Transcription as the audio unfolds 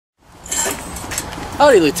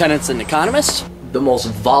Howdy, lieutenants and economists. The most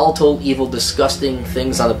volatile, evil, disgusting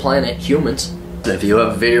things on the planet, humans. If you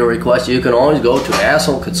have a video request, you can always go to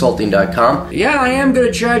assholeconsulting.com. Yeah, I am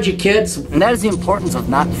gonna charge you, kids. And that is the importance of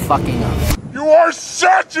not fucking up. You are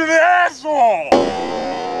such an asshole!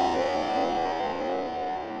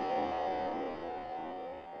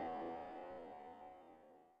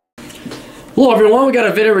 Hello everyone, we got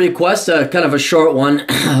a video request, kind of a short one,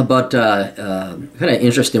 but kind of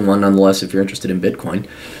interesting one nonetheless if you're interested in Bitcoin.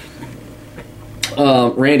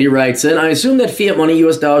 Randy writes in, I assume that fiat money,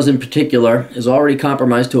 US dollars in particular, is already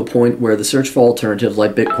compromised to a point where the search for alternatives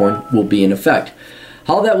like Bitcoin will be in effect.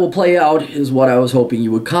 How that will play out is what I was hoping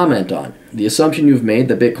you would comment on. The assumption you've made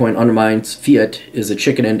that Bitcoin undermines fiat is a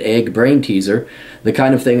chicken and egg brain teaser, the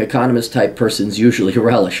kind of thing economist-type persons usually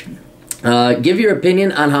relish. Give your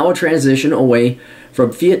opinion on how a transition away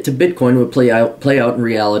from fiat to Bitcoin would play out in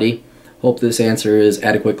reality. Hope this answer is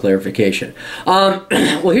adequate clarification.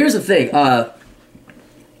 Well, here's the thing.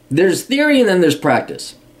 There's theory and then there's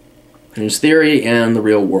practice. There's theory and the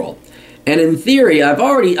real world. And in theory,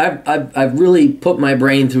 I've really put my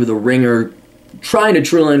brain through the ringer trying to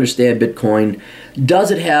truly understand Bitcoin.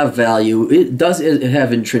 Does it have value? Does it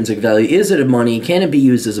have intrinsic value? Is it a money? Can it be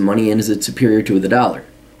used as a money? And is it superior to the dollar?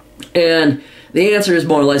 And the answer is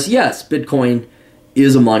more or less yes. Bitcoin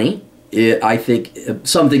is a money. I think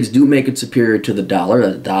some things do make it superior to the dollar.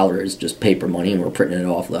 The dollar is just paper money and we're printing it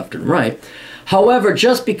off left and right. However,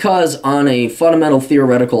 just because on a fundamental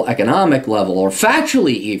theoretical economic level, or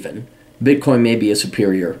factually even, Bitcoin may be a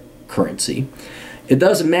superior currency, it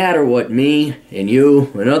doesn't matter what me and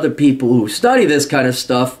you and other people who study this kind of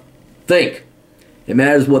stuff think. It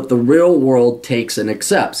matters what the real world takes and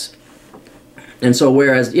accepts. And so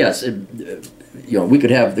whereas, yes, we could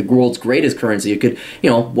have the world's greatest currency. It could,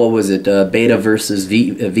 what was it, Beta versus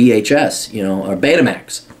VHS, or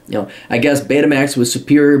Betamax. I guess Betamax was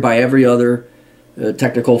superior by every other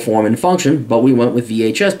technical form and function, but we went with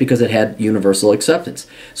VHS because it had universal acceptance.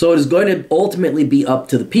 So it is going to ultimately be up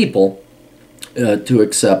to the people to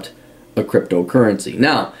accept a cryptocurrency.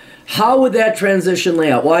 Now, how would that transition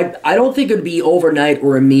lay out? Well, I don't think it would be overnight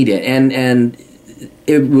or immediate, and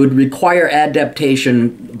it would require adaptation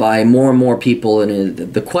by more and more people, and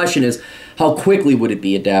the question is, how quickly would it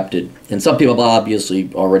be adapted? And some people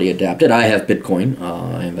obviously already adapted. I have Bitcoin.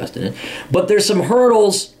 I invest in it. But there's some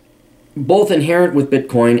hurdles, both inherent with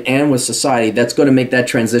Bitcoin and with society, that's going to make that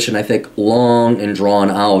transition, I think, long and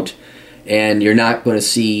drawn out, and you're not going to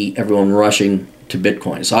see everyone rushing to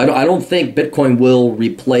Bitcoin. So I don't think Bitcoin will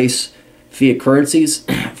replace fiat currencies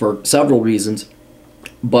for several reasons,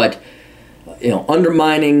 but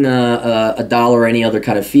undermining a dollar or any other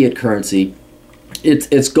kind of fiat currency,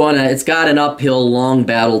 it's got an uphill long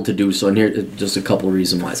battle to do so. And here just a couple of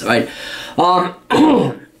reasons why. All right.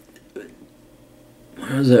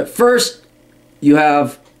 What is it? First, you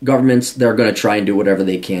have governments that are going to try and do whatever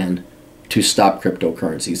they can to stop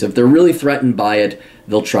cryptocurrencies. If they're really threatened by it,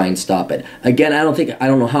 they'll try and stop it. Again, I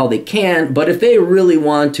don't know how they can, but if they really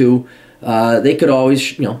want to, they could always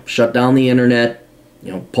shut down the internet,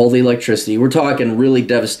 pull the electricity. We're talking really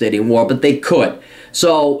devastating war, but they could.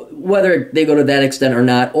 So whether they go to that extent or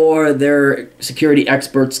not, or their security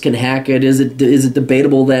experts can hack it, is it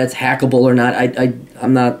debatable that it's hackable or not?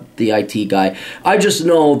 I'm not the IT guy. I just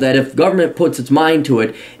know that if government puts its mind to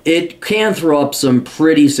it, it can throw up some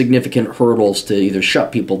pretty significant hurdles to either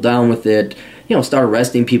shut people down with it, start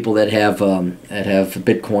arresting people that have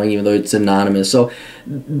Bitcoin, even though it's anonymous. So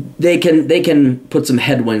they can put some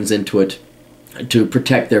headwinds into it to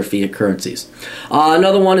protect their fiat currencies.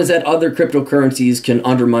 Another one is that other cryptocurrencies can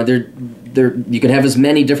undermine you can have as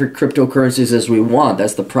many different cryptocurrencies as we want.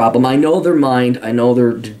 That's the problem. I know they're mined. I know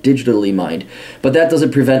they're digitally mined. But that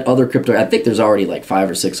doesn't prevent other crypto. I think there's already like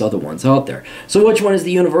 5 or 6 other ones out there. So which one is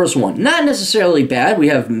the universal one? Not necessarily bad. We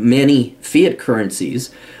have many fiat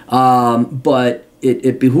currencies. But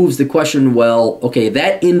it behooves the question, well, okay,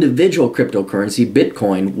 that individual cryptocurrency,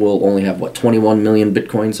 Bitcoin, will only have, 21 million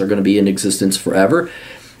Bitcoins are going to be in existence forever?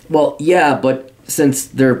 Well, yeah, but since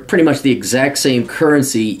they're pretty much the exact same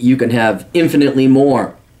currency, you can have infinitely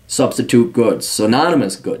more substitute goods,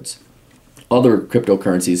 synonymous goods, other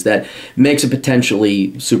cryptocurrencies that makes it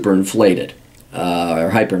potentially super inflated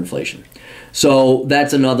or hyperinflation. So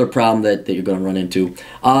that's another problem that you're going to run into.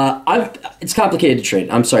 It's complicated to trade.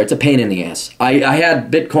 I'm sorry, it's a pain in the ass. I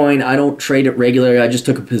had Bitcoin. I don't trade it regularly. I just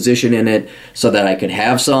took a position in it so that I could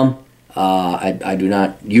have some. I do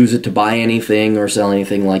not use it to buy anything or sell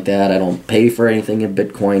anything like that. I don't pay for anything in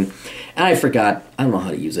Bitcoin. And I forgot, I don't know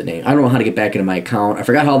how to use it. I don't know how to get back into my account. I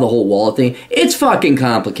forgot how the whole wallet thing, it's fucking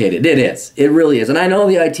complicated. It is. It really is. And I know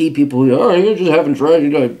the IT people, you just haven't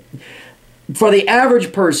tried. for the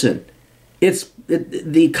average person,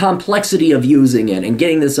 the complexity of using it and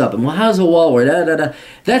getting this up, and well, how's a wallet work? Da, da, da.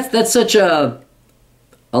 That's such a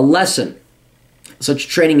lesson, such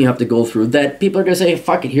training you have to go through that people are going to say,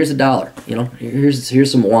 fuck it, here's $1. You know,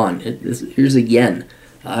 here's some yuan. Here's a yen.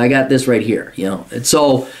 I got this right here. You know, and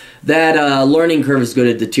so that learning curve is going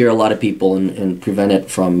to deter a lot of people and prevent it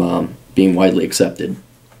from being widely accepted.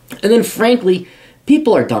 And then, frankly,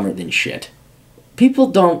 people are dumber than shit. People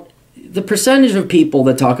don't. The percentage of people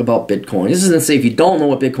that talk about Bitcoin, this isn't to say if you don't know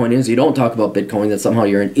what Bitcoin is, you don't talk about Bitcoin, that somehow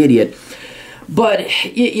you're an idiot. But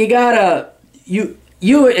you gotta, you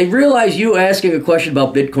realize you asking a question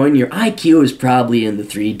about Bitcoin, your IQ is probably in the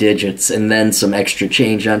 3 digits and then some extra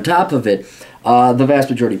change on top of it. The vast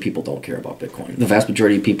majority of people don't care about Bitcoin. The vast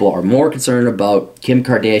majority of people are more concerned about Kim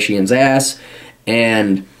Kardashian's ass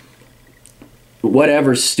and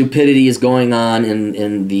whatever stupidity is going on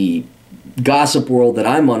in the gossip world that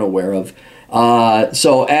I'm unaware of.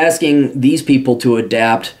 So asking these people to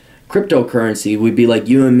adapt cryptocurrency would be like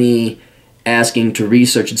you and me asking to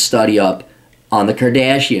research and study up on the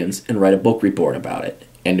Kardashians and write a book report about it.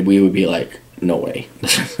 And we would be like, no way.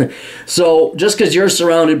 So just because you're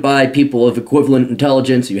surrounded by people of equivalent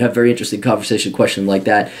intelligence, you have very interesting conversation, question like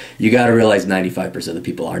that, you got to realize 95% of the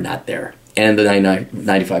people are not there. And the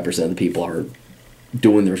 95% of the people are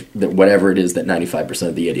doing their whatever it is that 95%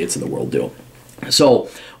 of the idiots in the world do. So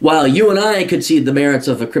while you and I could see the merits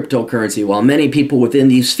of a cryptocurrency, while many people within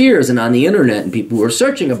these spheres and on the internet and people who are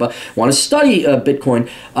searching about want to study Bitcoin,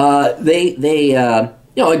 they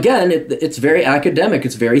again, it's very academic,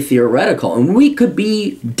 it's very theoretical, and we could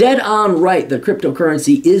be dead on right that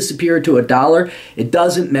cryptocurrency is superior to $1. It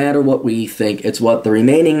doesn't matter what we think. It's what the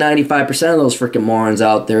remaining 95% of those freaking morons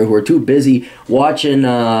out there who are too busy watching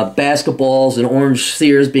basketballs and orange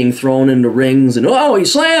spheres being thrown into rings, and oh, he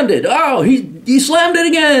slammed it, oh, he slammed it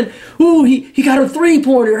again, ooh, he got a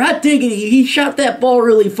three-pointer, hot diggity, he shot that ball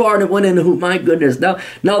really far and it went in the hoop, my goodness. Now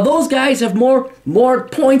those guys have more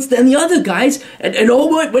points than the other guys, and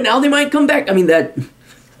but now they might come back. I mean,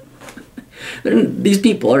 these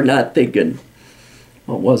people are not thinking,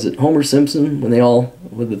 what was it, Homer Simpson, when they all,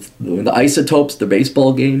 with the Isotopes, the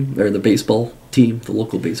baseball game, or the baseball team, the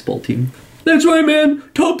local baseball team. That's right, man,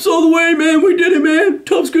 Topes all the way, man, we did it, man,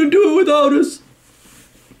 Topes couldn't do it without us.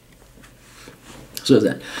 So is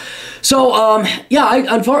that. So,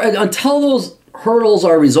 until those hurdles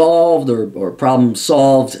are resolved or problems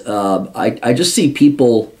solved, I just see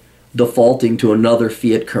people defaulting to another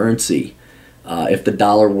fiat currency if the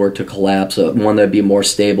dollar were to collapse, one that would be more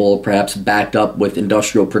stable, perhaps backed up with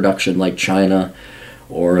industrial production like China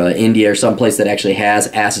or India or someplace that actually has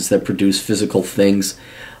assets that produce physical things.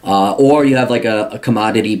 Or you have like a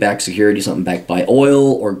commodity-backed security, something backed by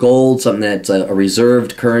oil or gold, something that's a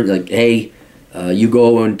reserved currency, like, hey, you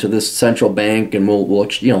go into this central bank and we'll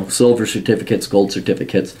silver certificates, gold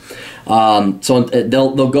certificates. So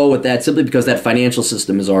they'll go with that simply because that financial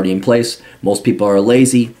system is already in place. Most people are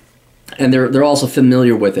lazy, and they're also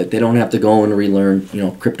familiar with it. They don't have to go and relearn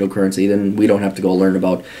cryptocurrency. Then we don't have to go learn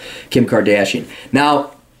about Kim Kardashian.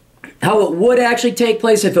 Now, how it would actually take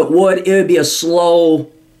place, if it would be a slow,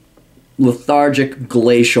 lethargic,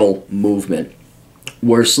 glacial movement,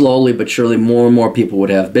 where slowly but surely more and more people would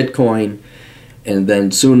have Bitcoin. And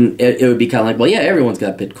then soon it would be kind of like, well, yeah, everyone's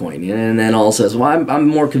got Bitcoin. And then all says, well, I'm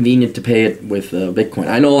more convenient to pay it with Bitcoin.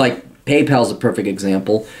 I know, like, PayPal's a perfect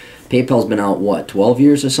example. PayPal's been out, 12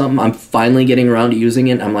 years or something? I'm finally getting around to using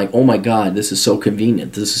it. I'm like, oh my God, this is so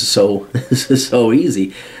convenient. This is so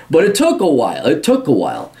easy. But it took a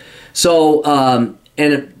while. So,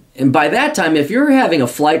 and by that time, if you're having a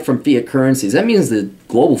flight from fiat currencies, that means the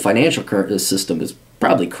global financial system is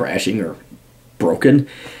probably crashing or broken.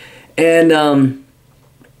 And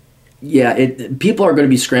people are going to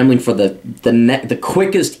be scrambling for the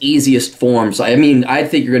quickest, easiest forms. I mean, I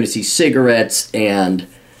think you're going to see cigarettes and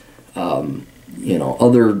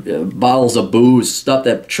other bottles of booze, stuff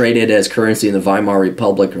that traded as currency in the Weimar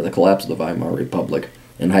Republic or the collapse of the Weimar Republic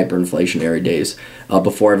in hyperinflationary days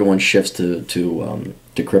before everyone shifts to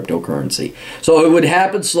cryptocurrency. So it would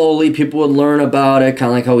happen slowly. People would learn about it,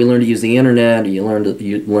 kind of like how we learned to use the internet. You learn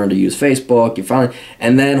to use Facebook.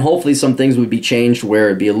 And then hopefully some things would be changed where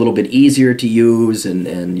it'd be a little bit easier to use,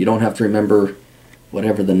 and you don't have to remember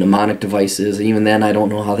whatever the mnemonic device is. Even then, I don't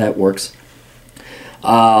know how that works.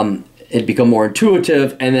 It'd become more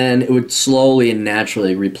intuitive, and then it would slowly and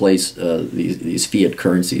naturally replace these fiat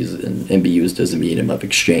currencies and be used as a medium of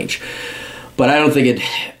exchange. But I don't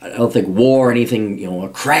think war or anything, a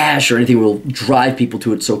crash or anything will drive people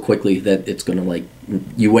to it so quickly that it's going to,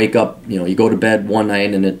 you wake up, you go to bed one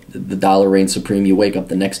night and the dollar reigns supreme. You wake up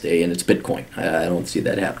the next day and it's Bitcoin. I don't see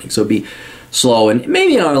that happening. So it'd be slow, and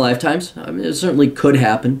maybe in our lifetimes. I mean, it certainly could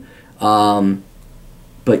happen.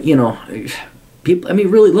 But you know, people. I mean,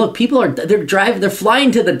 really, look. People they're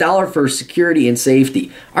flying to the dollar for security and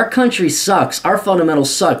safety. Our country sucks. Our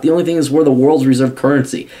fundamentals suck. The only thing is we're the world's reserve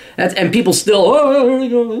currency. And people still,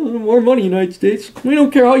 more money, United States. We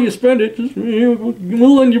don't care how you spend it. Just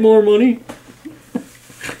we'll lend you more money.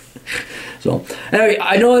 So, anyway,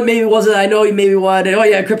 I know it maybe wasn't, I know you maybe wanted,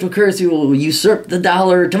 cryptocurrency will usurp the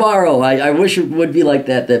dollar tomorrow. I wish it would be like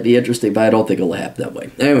that. That'd be interesting, but I don't think it'll happen that way.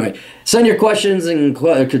 Anyway, send your questions and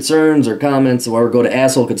concerns or comments, or go to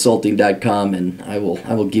assholeconsulting.com, and I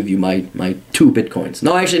will give you my 2 Bitcoins.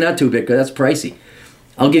 No, actually not 2 Bitcoins, that's pricey.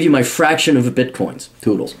 I'll give you my fraction of Bitcoins.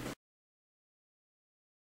 Toodles.